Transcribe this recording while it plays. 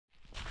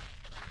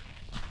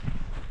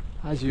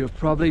As you have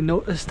probably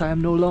noticed, I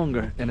am no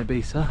longer in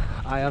Ibiza.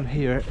 I am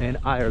here in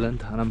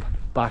Ireland and I'm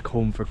back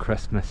home for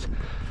Christmas,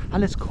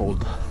 and it's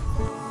cold.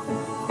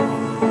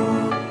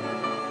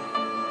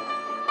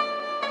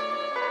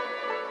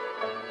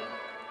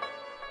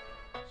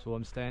 So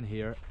I'm staying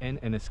here in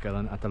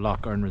Enniskillen at the Lough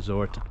Erne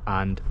Resort,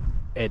 and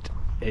it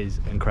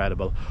is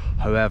incredible.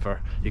 However,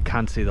 you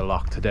can't see the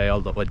loch today,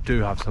 although I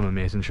do have some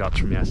amazing shots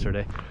from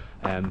yesterday.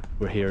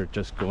 We're here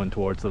just going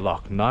towards the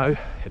loch now.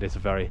 It is a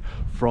very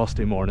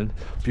frosty morning,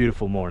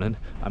 beautiful morning.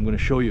 I'm going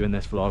to show you in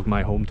this vlog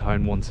my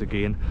hometown once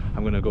again.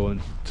 I'm going to go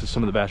into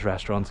some of the best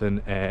restaurants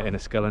in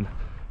Enniskillen,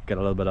 get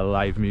a little bit of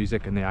live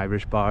music in the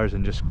Irish bars,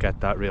 and just get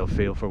that real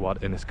feel for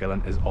what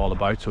Enniskillen is all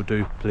about. So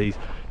do please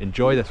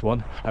enjoy this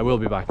one. I will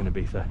be back in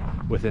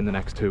Ibiza within the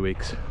next 2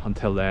 weeks.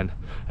 Until then,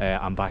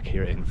 I'm back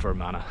here in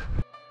Fermanagh.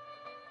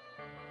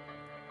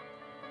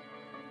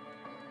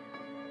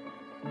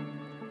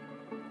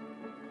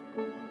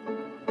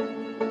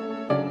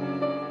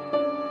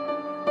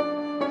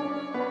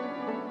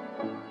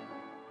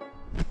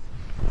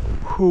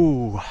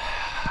 Ooh,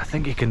 I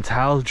think you can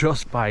tell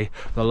just by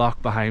the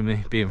loch behind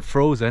me being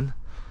frozen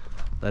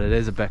that it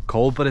is a bit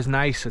cold, but it's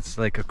nice. It's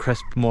like a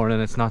crisp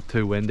morning, it's not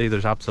too windy,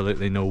 there's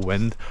absolutely no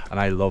wind, and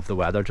I love the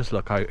weather. Just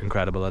look how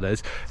incredible it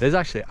is. It is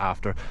actually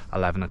after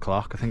 11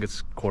 o'clock, I think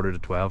it's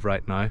 11:45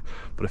 right now,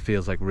 but it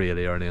feels like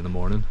really early in the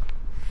morning.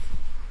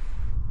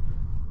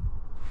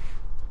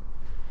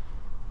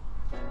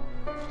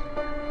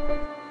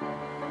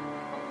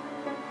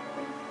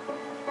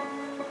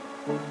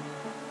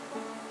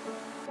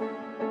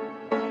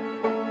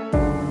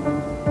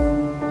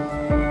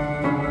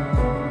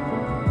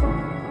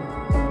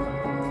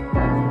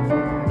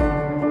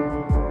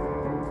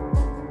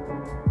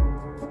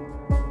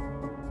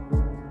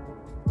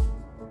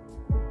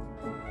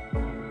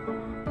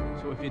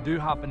 If you do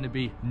happen to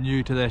be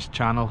new to this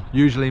channel,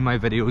 usually my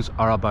videos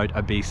are about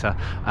Ibiza.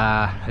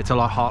 It's a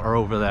lot hotter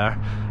over there.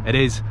 It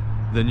is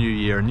the new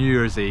year, New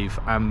Year's Eve.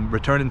 I'm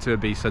returning to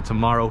Ibiza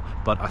tomorrow,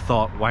 but I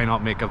thought, why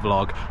not make a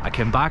vlog? I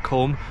came back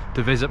home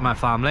to visit my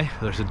family.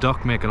 There's a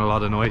duck making a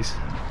lot of noise.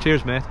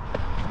 Cheers, mate.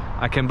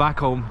 I came back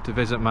home to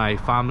visit my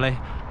family.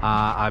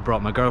 I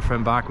brought my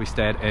girlfriend back. We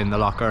stayed in the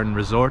Lough Erne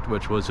Resort,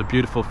 which was a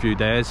beautiful few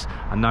days,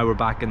 and now we're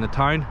back in the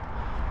town.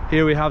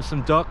 Here we have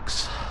some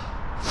ducks.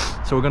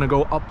 So we're going to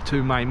go up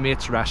to my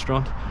mate's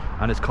restaurant,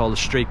 and it's called the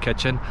Street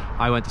Kitchen.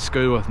 I went to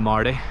school with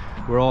Marty.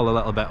 We're all a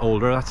little bit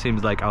older, that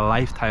seems like a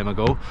lifetime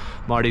ago.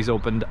 Marty's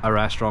opened a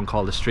restaurant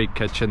called the Street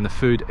Kitchen. The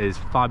food is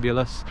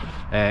fabulous.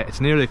 It's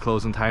nearly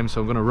closing time,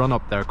 so I'm going to run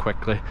up there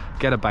quickly,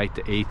 get a bite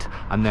to eat,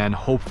 and then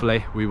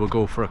hopefully we will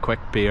go for a quick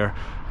beer.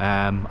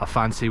 I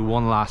fancy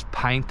one last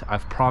pint.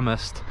 I've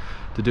promised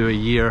to do a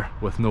year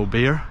with no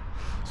beer,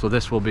 so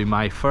this will be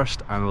my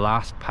first and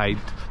last pint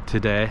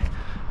today.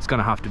 It's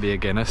gonna have to be a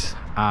Guinness,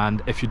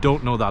 and if you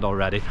don't know that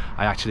already,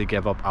 I actually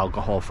gave up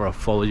alcohol for a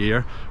full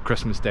year,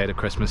 Christmas Day to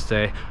Christmas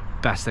Day.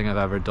 Best thing I've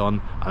ever done,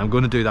 and I'm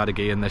going to do that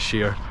again this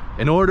year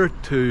in order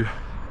to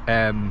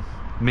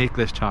make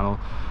this channel,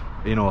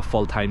 you know, a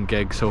full-time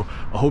gig. So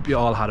I hope you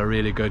all had a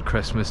really good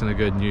Christmas and a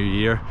good New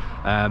Year.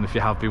 If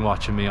you have been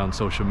watching me on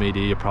social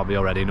media, you probably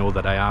already know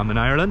that I am in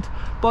Ireland,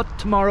 but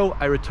tomorrow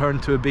I return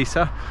to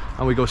Ibiza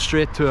and we go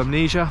straight to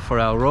Amnesia for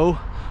El Row.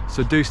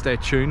 So do stay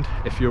tuned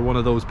if you're one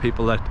of those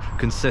people that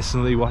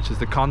consistently watches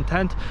the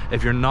content.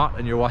 If you're not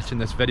and you're watching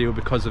this video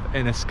because of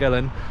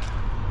Enniskillen,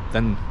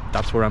 then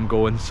that's where I'm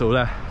going. So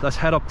let's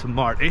head up to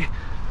Marty.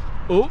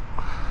 Oh,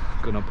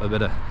 going up a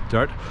bit of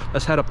dirt.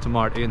 Let's head up to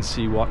Marty and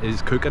see what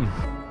is cooking.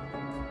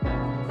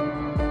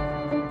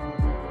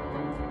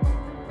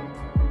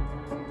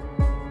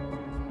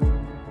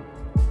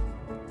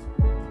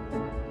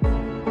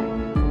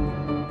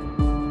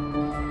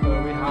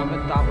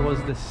 That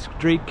was the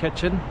Street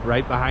Kitchen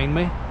right behind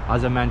me.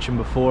 As I mentioned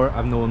before,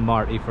 I've known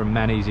Marty for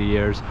many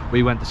years.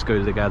 We went to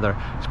school together.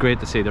 It's great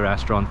to see the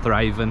restaurant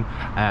thriving.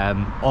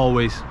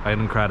 Always an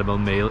incredible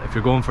meal. If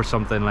you're going for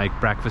something like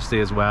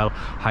breakfasty as well,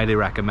 highly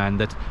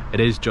recommend it. It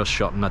is just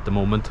shutting at the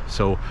moment,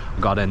 so I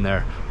got in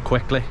there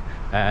quickly.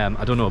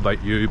 I don't know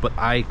about you, but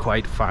I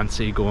quite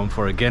fancy going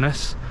for a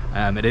Guinness.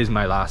 It is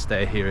my last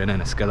day here in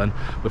Enniskillen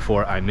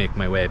before I make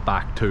my way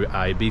back to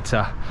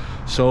Ibiza.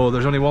 So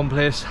there's only one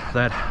place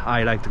that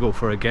I like to go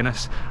for a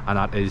Guinness, and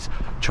that is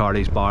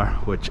Charlie's Bar,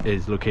 which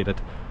is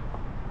located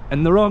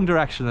in the wrong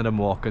direction that I'm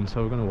walking.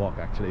 So we're going to walk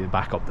actually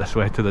back up this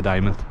way to the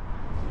Diamond.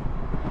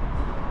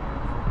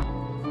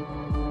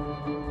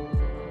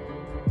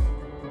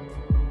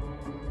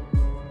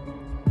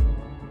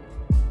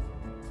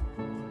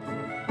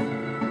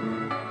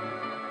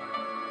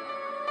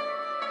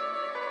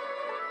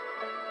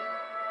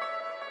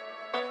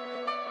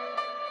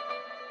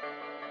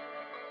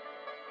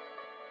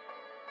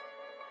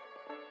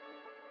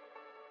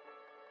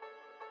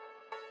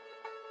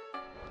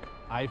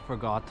 I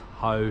forgot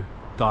how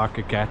dark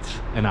it gets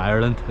in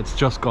Ireland. It's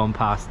just gone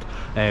past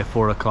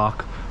 4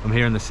 o'clock. I'm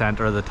here in the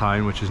centre of the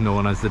town, which is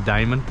known as the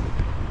Diamond.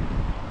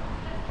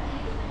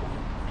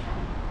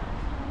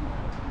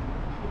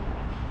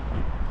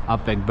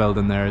 That big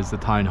building there is the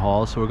town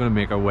hall, so we're going to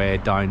make our way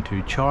down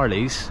to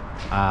Charlie's.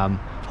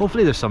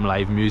 Hopefully there's some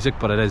live music,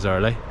 but it is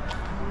early.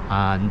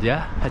 And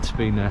yeah, it's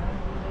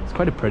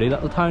quite a pretty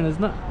little town,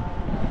 isn't it?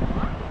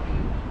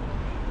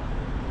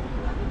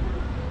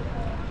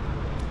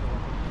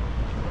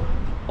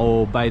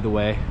 Oh, by the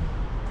way,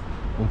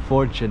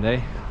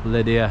 unfortunately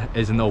Lydia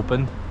isn't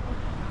open,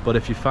 but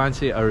if you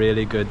fancy a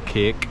really good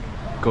cake,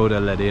 go to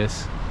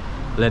Lydia's.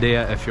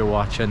 Lydia, if you're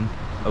watching,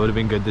 it would have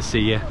been good to see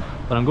you,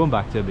 but I'm going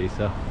back to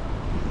Ibiza.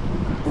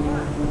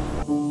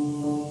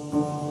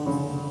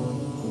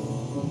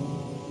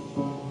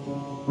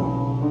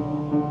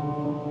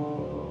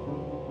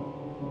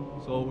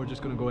 So we're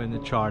just going to go into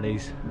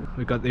Charlie's.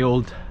 We've got the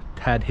old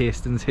Ted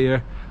Hastings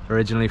here,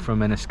 originally from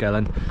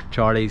Enniskillen.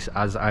 Charlie's,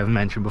 as I've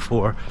mentioned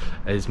before,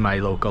 is my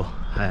local.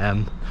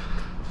 And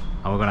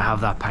we're going to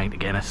have that pint of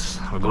Guinness.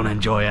 We're going to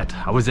enjoy it.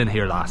 I was in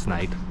here last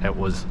night. It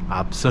was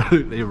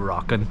absolutely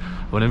rocking.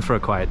 Went in for a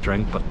quiet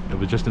drink, but it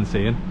was just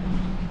insane.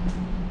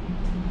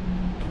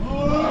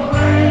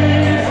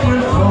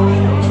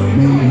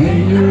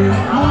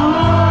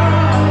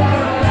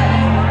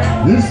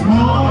 This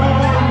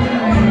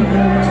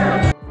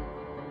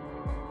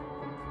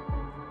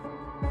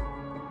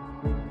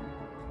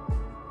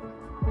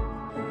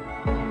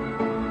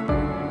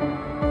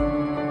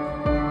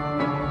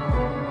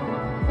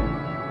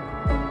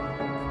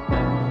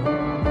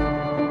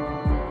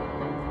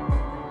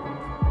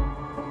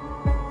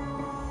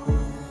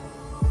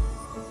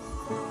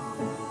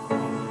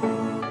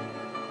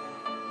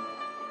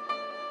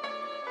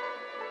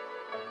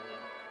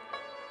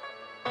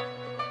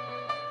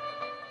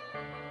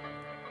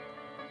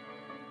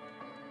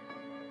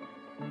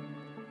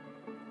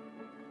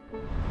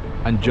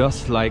And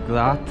just like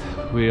that,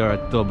 we are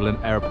at Dublin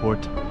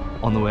Airport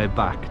on the way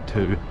back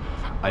to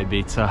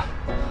Ibiza.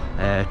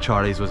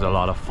 Charlie's was a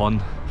lot of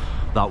fun.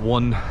 That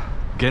one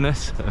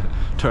Guinness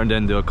turned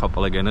into a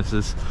couple of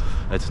Guinnesses.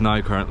 It's now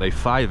currently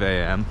 5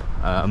 AM.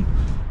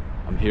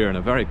 I'm here in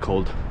a very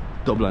cold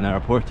Dublin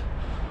Airport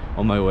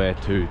on my way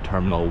to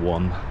Terminal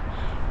 1,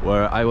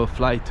 where I will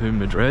fly to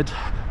Madrid,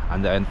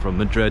 and then from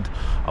Madrid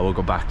I will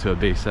go back to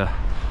Ibiza.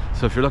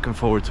 So if you're looking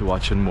forward to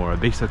watching more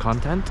Ibiza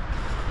content,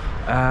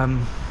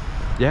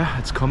 yeah,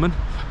 it's coming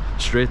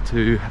straight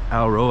to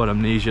Elro at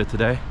Amnesia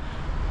today.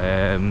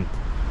 And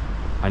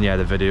yeah,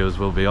 the videos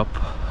will be up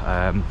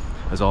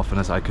as often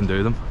as I can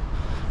do them.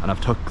 And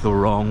I've took the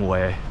wrong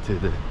way to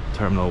the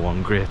Terminal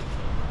 1 gate.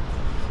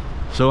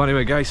 So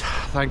anyway guys,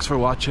 thanks for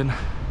watching.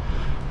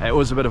 It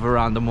was a bit of a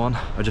random one.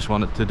 I just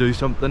wanted to do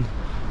something,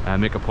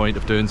 make a point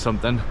of doing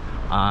something.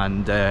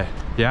 And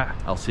yeah,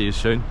 I'll see you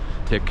soon.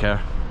 Take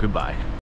care. Goodbye.